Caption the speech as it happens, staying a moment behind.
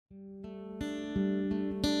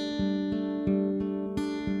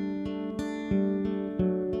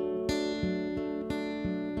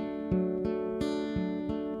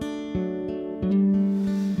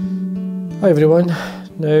Hi everyone.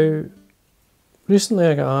 Now, recently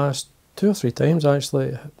I got asked 2 or 3 times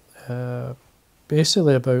actually,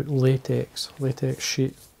 basically about latex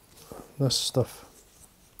sheet, this stuff,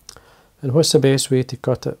 and what's the best way to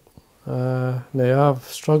cut it. Now I've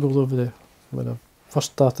struggled when I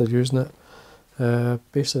first started using it.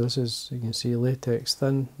 Basically this is, you can see, latex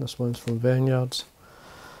thin. This one's from Veniards.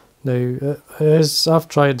 Now I've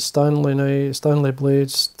tried Stanley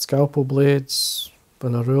blades, scalpel blades,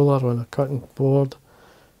 on a ruler, on a cutting board,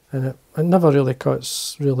 and it never really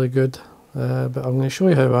cuts really good, but I'm going to show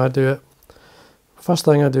you how I do it. First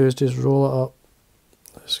thing I do is just roll it up.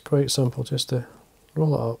 It's quite simple, just to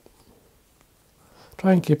roll it up.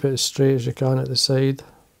 Try and keep it as straight as you can at the side.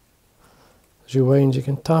 As you wind, you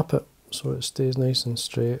can tap it so it stays nice and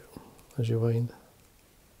straight as you wind,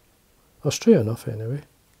 or straight enough anyway,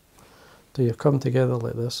 till you come together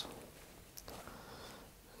like this.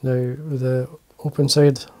 Now with the open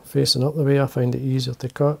side facing up the way, I find it easier to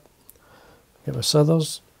cut. Get my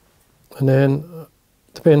scissors, and then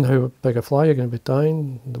depending how big a fly you're going to be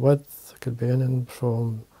tying, the width could be anything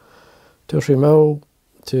from 2 or 3 mil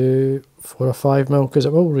to 4 or 5 mil, because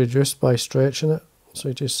it will reduce by stretching it. So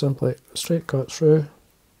you just simply straight cut through,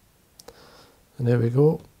 and there we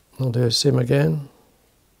go. I'll do the same again.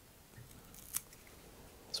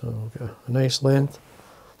 So we'll get a nice length.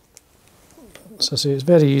 So see, it's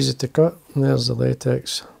very easy to cut, and there's the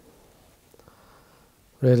latex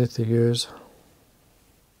ready to use.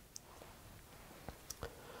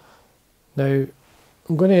 Now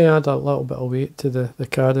I'm going to add a little bit of weight to the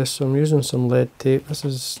caddis, so I'm using some lead tape. This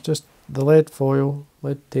is just the lead foil,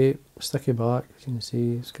 lead tape, sticky back. As you can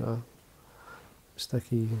see, it's got a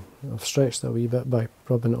sticky. I've stretched it a wee bit by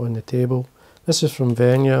rubbing it on the table. This is from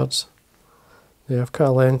Veniards. Now I've cut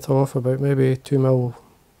a length off about maybe 2 mil,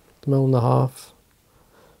 1.5 mil.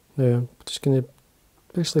 Now I'm just going to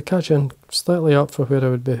basically catch in slightly up for where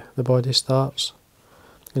the body starts.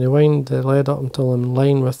 I'm going to wind the lead up until I'm in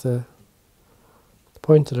line with the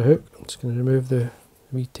point of the hook. I'm just going to remove the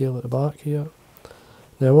wee tail at the back here.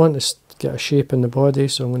 Now I want to get a shape in the body,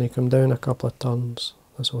 so I'm going to come down a couple of turns.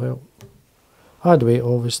 This will help. Add weight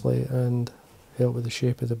obviously, and help with the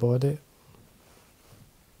shape of the body.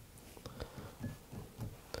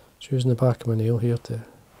 Just using the back of my nail here to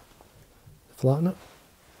flatten it.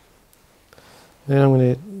 Then I'm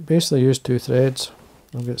going to basically use 2 threads.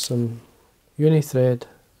 I've got some uni thread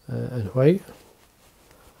in white.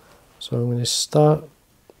 So I'm going to start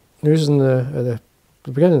using the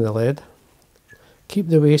beginning of the lead. Keep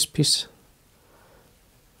the waste piece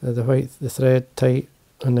of the thread tight,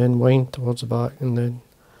 and then wind towards the back, and then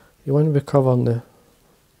you want to be covering the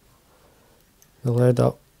lead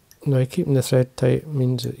up. Now keeping the thread tight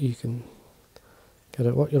means that you can get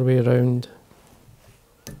it, work your way around.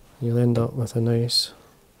 You'll end up with a nice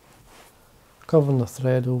covering the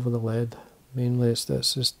thread over the lead. Mainly it's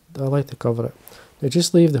just, I like to cover it. Now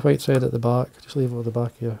just leave the white thread at the back, just leave it at the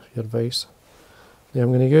back of your vise. Now I'm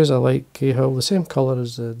going to use a Lt-Cahill, the same colour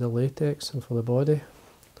as the latex and for the body.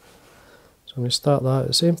 So I'm going to start that at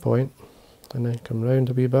the same point, and then come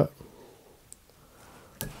round a wee bit.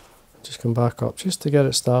 Just come back up just to get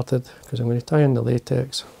it started, because I'm going to tie in the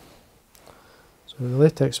latex. So the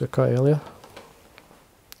latex we cut earlier,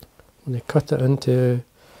 when they cut it into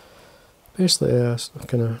basically a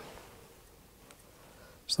kind of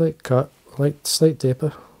slight cut, slight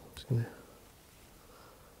taper.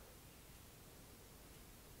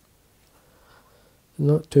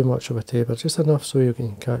 Not too much of a taper, just enough so you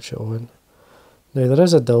can catch it on. Now there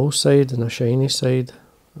is a dull side and a shiny side.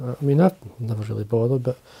 I mean, I've never really bothered,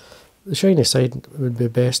 but the shiny side would be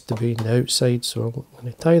best to be on the outside, so I'm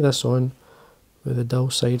going to tie this on with the dull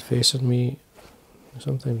side facing me.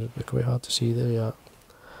 Sometimes it'd be quite hard to see there yet.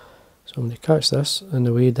 So I'm going to catch this on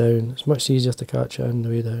the way down. It's much easier to catch it on the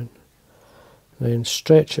way down. And then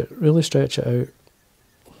stretch it, really stretch it out,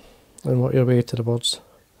 and work your way towards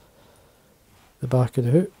the back of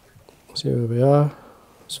the hook. See where we are,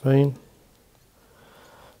 it's fine.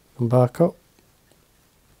 Come back up.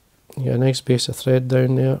 You get a nice piece of thread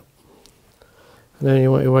down there. And then you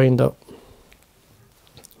want to wind up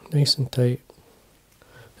nice and tight.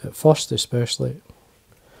 At first especially.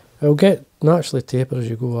 It'll get naturally taper as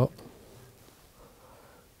you go up.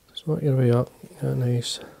 Just work your way up, get a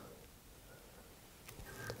nice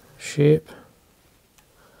shape.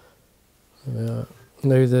 Now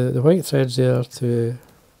the white thread's there to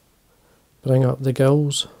bring up the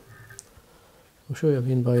gills. I'll show you what I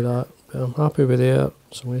mean by that, but I'm happy with there,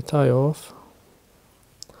 so I'm going to tie off.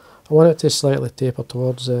 I want it to slightly taper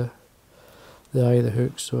towards the eye of the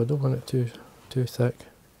hook, so I don't want it too thick,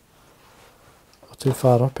 or too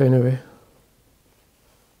far up anyway.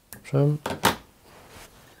 trim,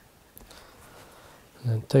 and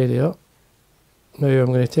then tidy up. Now I'm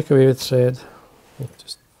going to take away the thread,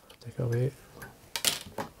 just take it away.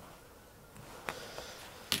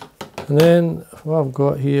 And then what I've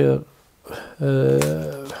got here,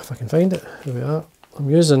 if I can find it, here we are. I'm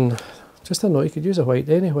using just a note. You could use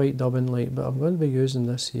any white dubbing light, but I'm going to be using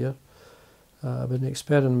this here. I've been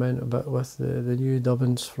experimenting a bit with the new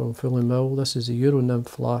dubbins from Full and Mill. This is the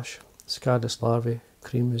Nymph Caddis Larvae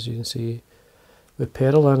cream, as you can see, with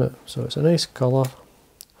pearl in it. So it's a nice colour.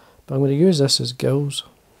 But I'm going to use this as gills.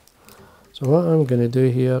 So what I'm going to do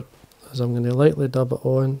here is I'm going to lightly dub it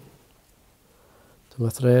on to my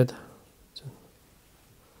thread.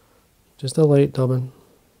 Just a light dubbing.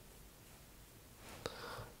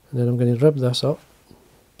 And then I'm going to rib this up.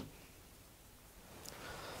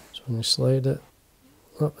 So I'm going to slide it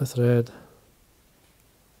up the thread.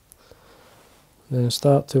 And then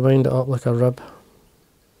start to wind it up like a rib.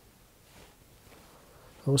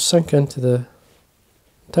 It will sink into the,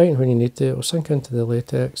 tighten when you need to, it will sink into the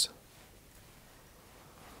latex.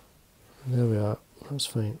 And there we are, that's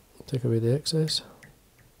fine. Take away the excess.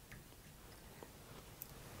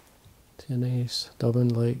 See a nice dubbing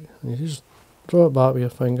like, and you just draw it back with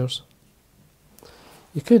your fingers.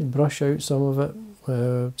 You could brush out some of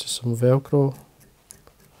it, just some Velcro.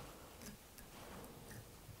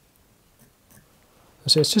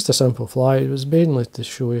 So it's just a simple fly. It was mainly to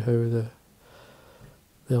show you how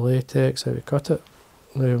the latex, how to cut it.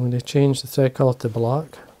 Now I'm going to change the thread colour to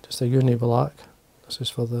black, just a uni black. This is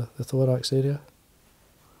for the thorax area.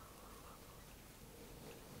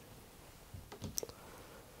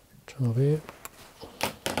 Trim away.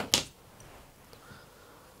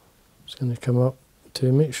 Just going to come up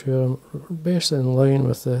to make sure I'm basically in line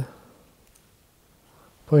with the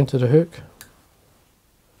point of the hook.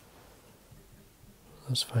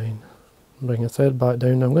 That's fine. Bring the thread back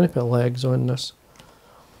down. I'm going to put legs on this.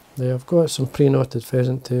 Now I've got some pre-knotted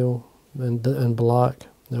pheasant tail in black.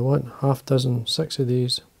 Now I want half dozen, 6 of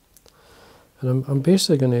these. And I'm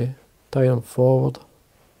basically going to tie them forward.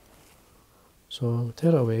 So I'll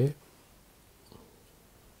tear it away.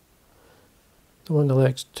 Don't want the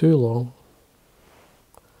legs too long.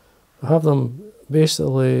 I have them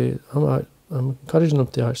basically, I'm encouraging them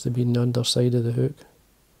to actually be on the underside of the hook.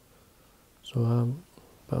 So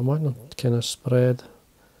but I'm wanting them to kind of spread.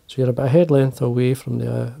 So you're about a head length away from the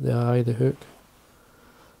eye, the hook.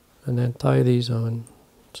 And then tie these on.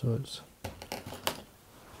 So it's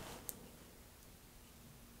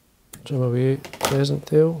trim away pheasant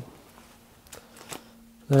tail.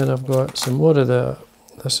 Then I've got some more of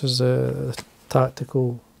this is the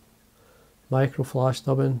tactical Microflash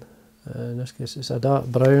dubbing. In this case it's a dark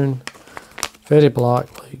brown, very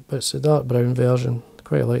black like, but it's a dark brown version.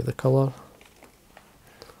 Quite like the colour.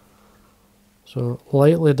 So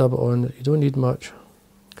lightly dub it on, you don't need much,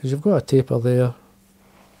 because you've got a taper there.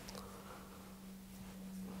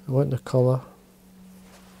 I want the colour.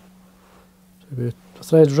 So we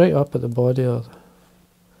thread right up at the body, and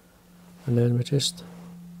then we just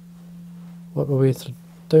work our way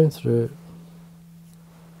down through it.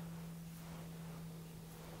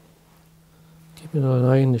 Keeping an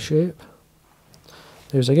eye on the shape.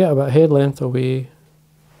 Now as I get about head length away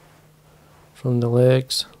from the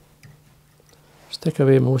legs, stick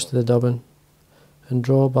away most of the dubbing and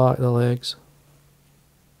draw back the legs.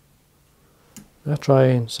 I try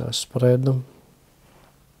and sort of spread them.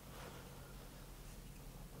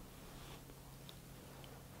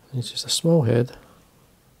 And it's just a small head.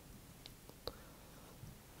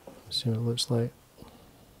 Let's see what it looks like.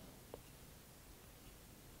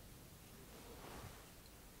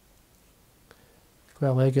 Quite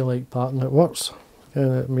a leggy-like pattern. It works.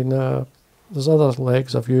 I mean, there's other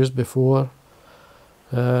legs I've used before.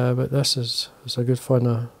 But this is a good fun,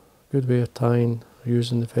 a good way of tying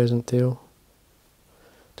using the pheasant tail.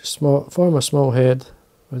 Just form a small head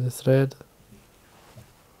with the thread.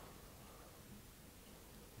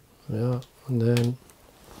 Yeah, and then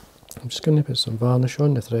I'm just going to put some varnish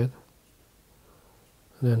on the thread,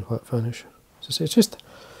 and then wet finish. So it's just,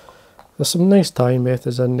 there's some nice tying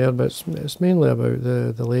methods in there, but it's mainly about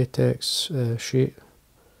the latex sheet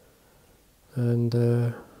and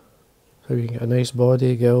how you can get a nice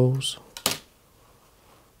body, gills,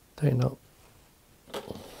 tighten up,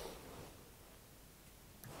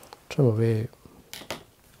 trim away,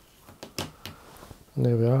 and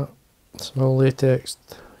there we are, small latex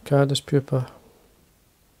Caddis Pupa.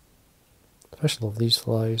 I just love these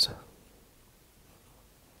flies,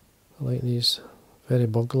 I like these, very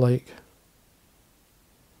bug-like.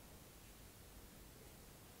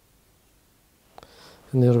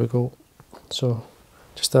 And there we go, so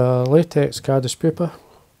just a Latex Caddis Pupa.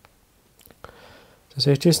 As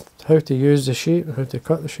I say, just how to use the sheet, how to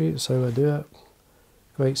cut the sheet, is how I do it.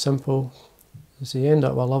 Quite simple. As you end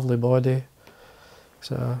up with a lovely body.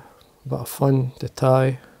 It's a bit of fun to tie.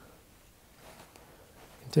 You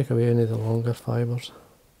can take away any of the longer fibres.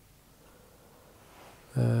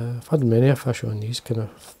 I've had many a fish on these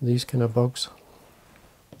kind of bugs.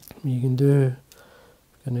 You can do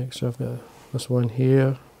an extra. I've got this one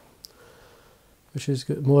here, which has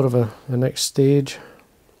got more of a next stage.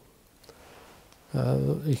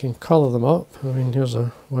 You can colour them up. I mean, here's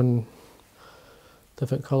one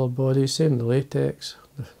different coloured body. Same the latex.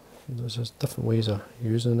 There's just different ways of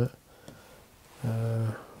using it.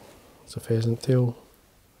 It's a pheasant tail.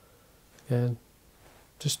 Again,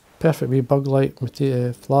 just perfect wee bug-like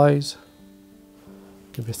flies.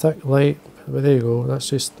 Could be thick, light, but there you go. That's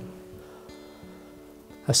just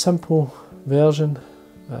a simple version,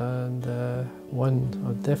 and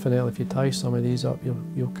one definitely if you tie some of these up,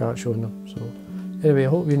 you'll catch on them. So anyway, I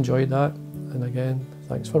hope you enjoyed that, and again,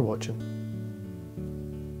 thanks for watching.